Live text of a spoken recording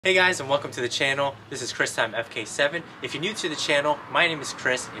Hey guys, and welcome to the channel. This is Time FK7. If you're new to the channel, my name is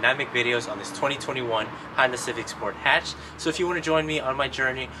Chris and I make videos on this 2021 Honda Civic Sport hatch. So if you want to join me on my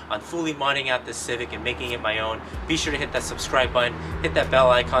journey on fully modding out this Civic and making it my own, be sure to hit that subscribe button, hit that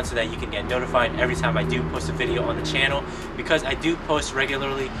bell icon so that you can get notified every time I do post a video on the channel, because I do post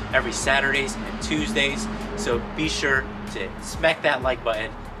regularly every Saturdays and Tuesdays. So be sure to smack that like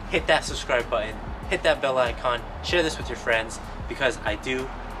button, hit that subscribe button, hit that bell icon, share this with your friends, because I do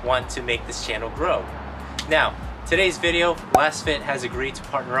want to make this channel grow. Now, today's video, LASFIT has agreed to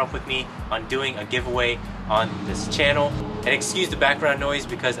partner up with me on doing a giveaway on this channel. And excuse the background noise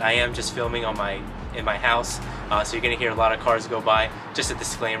because I am just filming on in my house, so you're gonna hear a lot of cars go by, just a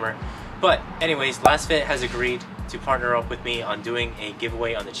disclaimer. But anyways, LASFIT has agreed to partner up with me on doing a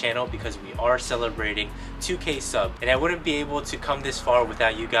giveaway on the channel because we are celebrating 2K subs. And I wouldn't be able to come this far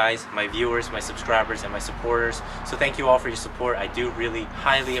without you guys, my viewers, my subscribers, and my supporters. So thank you all for your support. I do really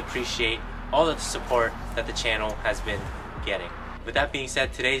highly appreciate all of the support that the channel has been getting. With that being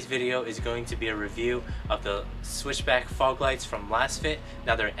said, today's video is going to be a review of the Switchback Fog Lights from LASFIT.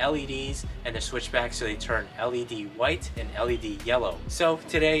 Now they're LEDs and they're switchback, so they turn LED white and LED yellow. So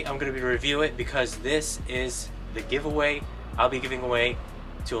today I'm going to be reviewing it because this is the giveaway. I'll be giving away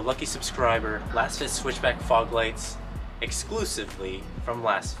to a lucky subscriber LASFIT Switchback Fog Lights exclusively from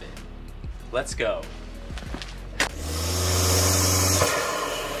LASFIT. Let's go.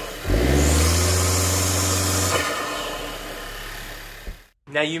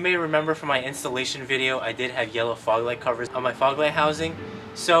 Now you may remember from my installation video I did have yellow fog light covers on my fog light housing.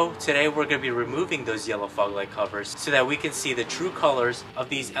 So today we're going to be removing those yellow fog light covers so that we can see the true colors of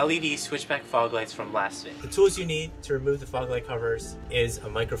these LED switchback fog lights from LASFIT. The tools you need to remove the fog light covers is a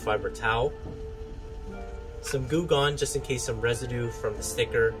microfiber towel, some Goo Gone just in case some residue from the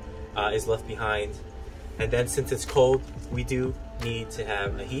sticker is left behind, and then since it's cold we do need to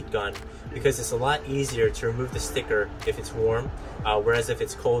have a heat gun because it's a lot easier to remove the sticker if it's warm, whereas if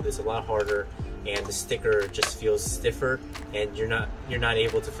it's cold it's a lot harder and the sticker just feels stiffer and you're not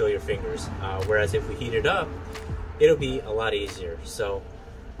able to feel your fingers, whereas if we heat it up it'll be a lot easier. So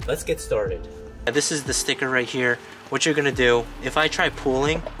let's get started. This is the sticker right here. What you're gonna do, if I try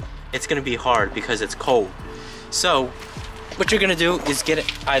pulling, it's gonna be hard because it's cold. So what you're gonna do is get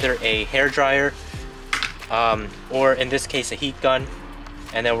either a hair dryer or in this case a heat gun,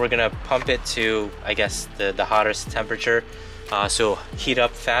 and then we're gonna pump it to, I guess, the hottest temperature, so heat up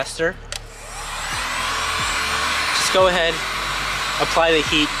faster. Just go ahead, apply the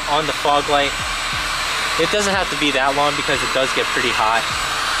heat on the fog light. It doesn't have to be that long because it does get pretty hot.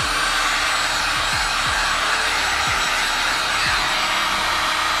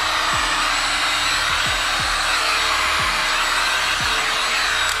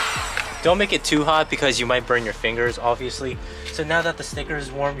 Don't make it too hot because you might burn your fingers, obviously. So now that the sticker is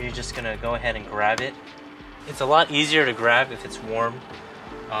warm, you're just gonna go ahead and grab it. It's a lot easier to grab if it's warm.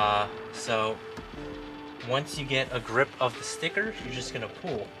 So once you get a grip of the sticker, you're just gonna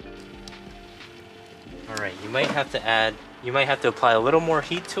pull. All right, you might have to apply a little more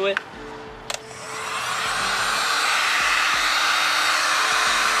heat to it.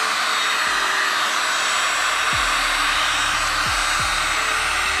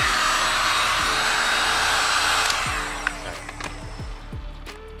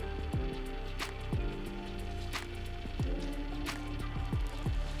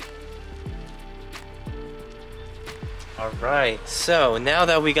 Alright, so now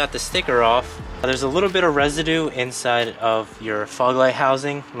that we got the sticker off, there's a little bit of residue inside of your fog light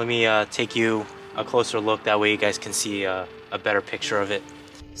housing. Let me take you a closer look, that way you guys can see a better picture of it.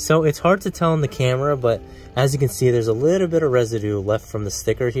 So it's hard to tell on the camera, but as you can see there's a little bit of residue left from the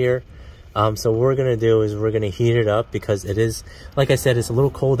sticker here. So what we're going to do is we're going to heat it up because it is, like I said, it's a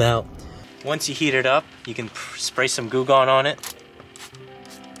little cold out. Once you heat it up, you can spray some Goo Gone on it.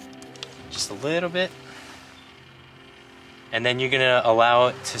 Just a little bit. And then you're gonna allow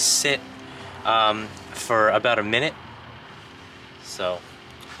it to sit for about a minute. So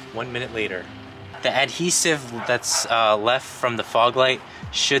 1 minute later, the adhesive that's left from the fog light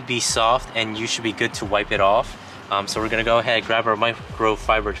should be soft and you should be good to wipe it off. So we're gonna go ahead, grab our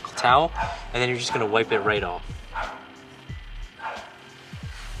microfiber towel, and then you're just gonna wipe it right off.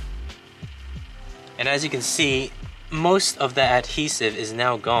 And as you can see, most of the adhesive is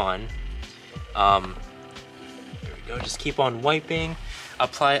now gone. Just keep on wiping,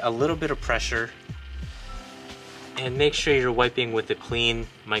 apply a little bit of pressure, and make sure you're wiping with a clean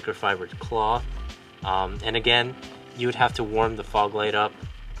microfiber cloth. And again, you would have to warm the fog light up.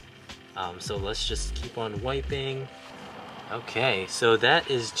 So let's just keep on wiping. Okay, so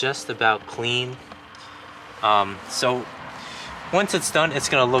that is just about clean. So Once it's done, it's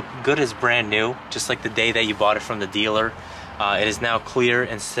going to look good as brand new, just like the day that you bought it from the dealer. It is now clear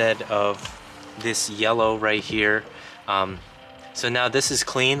instead of this yellow right here. So now this is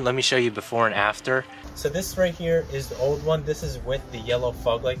clean. Let me show you before and after. So this right here is the old one. This is with the yellow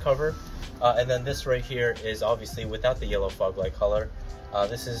fog light cover. And then this right here is obviously without the yellow fog light color.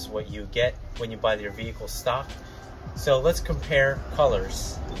 This is what you get when you buy your vehicle stock. So let's compare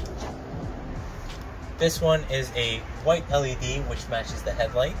colors. This one is a white LED which matches the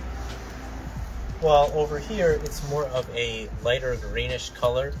headlight. While over here it's more of a lighter greenish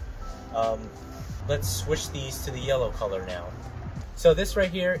color. Let's switch these to the yellow color now. So this right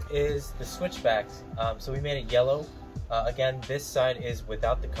here is the switchback. So we made it yellow. Again, this side is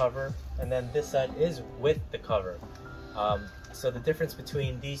without the cover, and then this side is with the cover. So the difference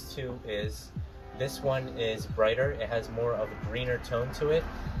between these two is this one is brighter. It has more of a greener tone to it,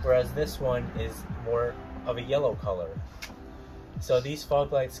 whereas this one is more of a yellow color. So these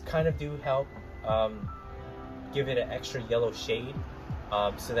fog lights kind of do help give it an extra yellow shade,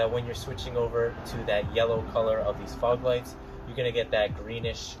 so that when you're switching over to that yellow color of these fog lights, you're gonna get that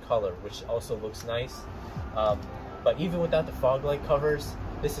greenish color, which also looks nice. But even without the fog light covers,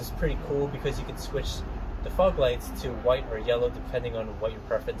 this is pretty cool because you can switch the fog lights to white or yellow depending on what your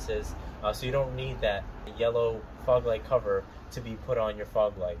preference is. So you don't need that yellow fog light cover to be put on your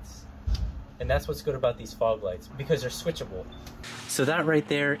fog lights. And that's what's good about these fog lights, because they're switchable. So that right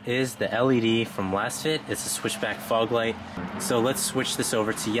there is the LED from LASFIT. It's a switchback fog light. So let's switch this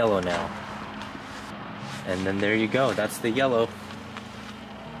over to yellow now. And then there you go, that's the yellow.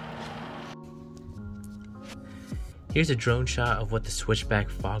 Here's a drone shot of what the switchback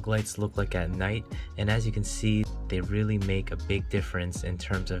fog lights look like at night, and as you can see, they really make a big difference in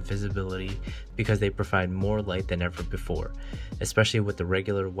terms of visibility because they provide more light than ever before, especially with the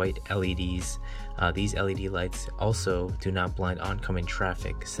regular white LEDs. These LED lights also do not blind oncoming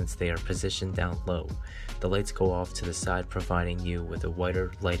traffic since they are positioned down low. The lights go off to the side, providing you with a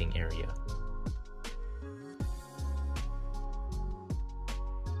wider lighting area.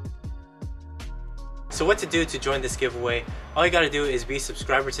 So what to do to join this giveaway? All you gotta do is be a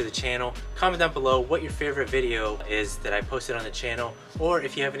subscriber to the channel, comment down below what your favorite video is that I posted on the channel, or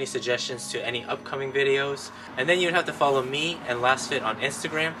if you have any suggestions to any upcoming videos. And then you'd have to follow me and LASFIT on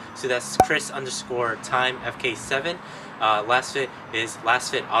Instagram, so that's Chris_Time FK7. LASFIT is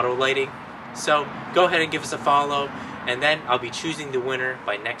LASFIT Auto Lighting. So go ahead and give us a follow, and then I'll be choosing the winner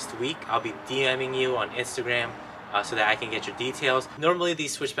by next week. I'll be DMing you on Instagram so that I can get your details. Normally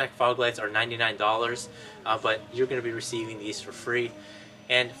these switchback fog lights are $99, but you're going to be receiving these for free.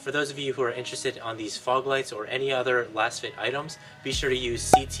 And for those of you who are interested on these fog lights or any other LASFIT items, be sure to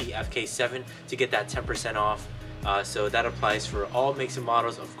use CT FK7 to get that 10% off. So that applies for all makes and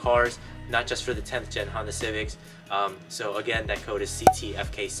models of cars, not just for the 10th gen Honda Civics. So again, that code is CT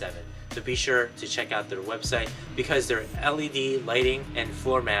FK7. So be sure to check out their website, because their LED lighting and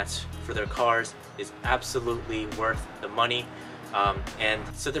floor mats for their cars is absolutely worth the money. And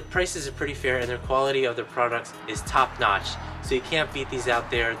so their prices are pretty fair, and their quality of their products is top notch. So you can't beat these out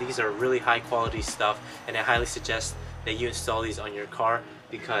there. These are really high quality stuff, and I highly suggest that you install these on your car,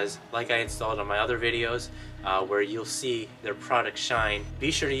 because like I installed on my other videos where you'll see their product shine, be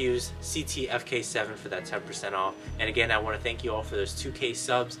sure to use CT FK7 for that 10% off. And again, I want to thank you all for those 2K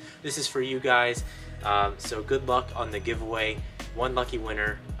subs. This is for you guys. So good luck on the giveaway. One lucky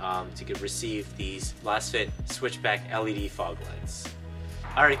winner to receive these LASFIT Switchback LED fog lights.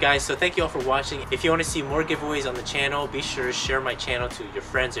 Alright guys, so thank you all for watching. If you want to see more giveaways on the channel, be sure to share my channel to your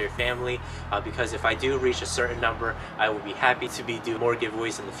friends or your family, because if I do reach a certain number, I will be happy to do more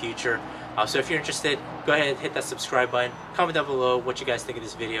giveaways in the future. So if you're interested, go ahead and hit that subscribe button, comment down below what you guys think of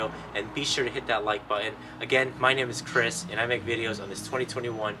this video, and be sure to hit that like button. Again, my name is Chris, and I make videos on this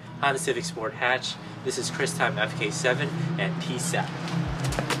 2021 Honda Civic Sport hatch. This is Chris Time FK7, and peace out.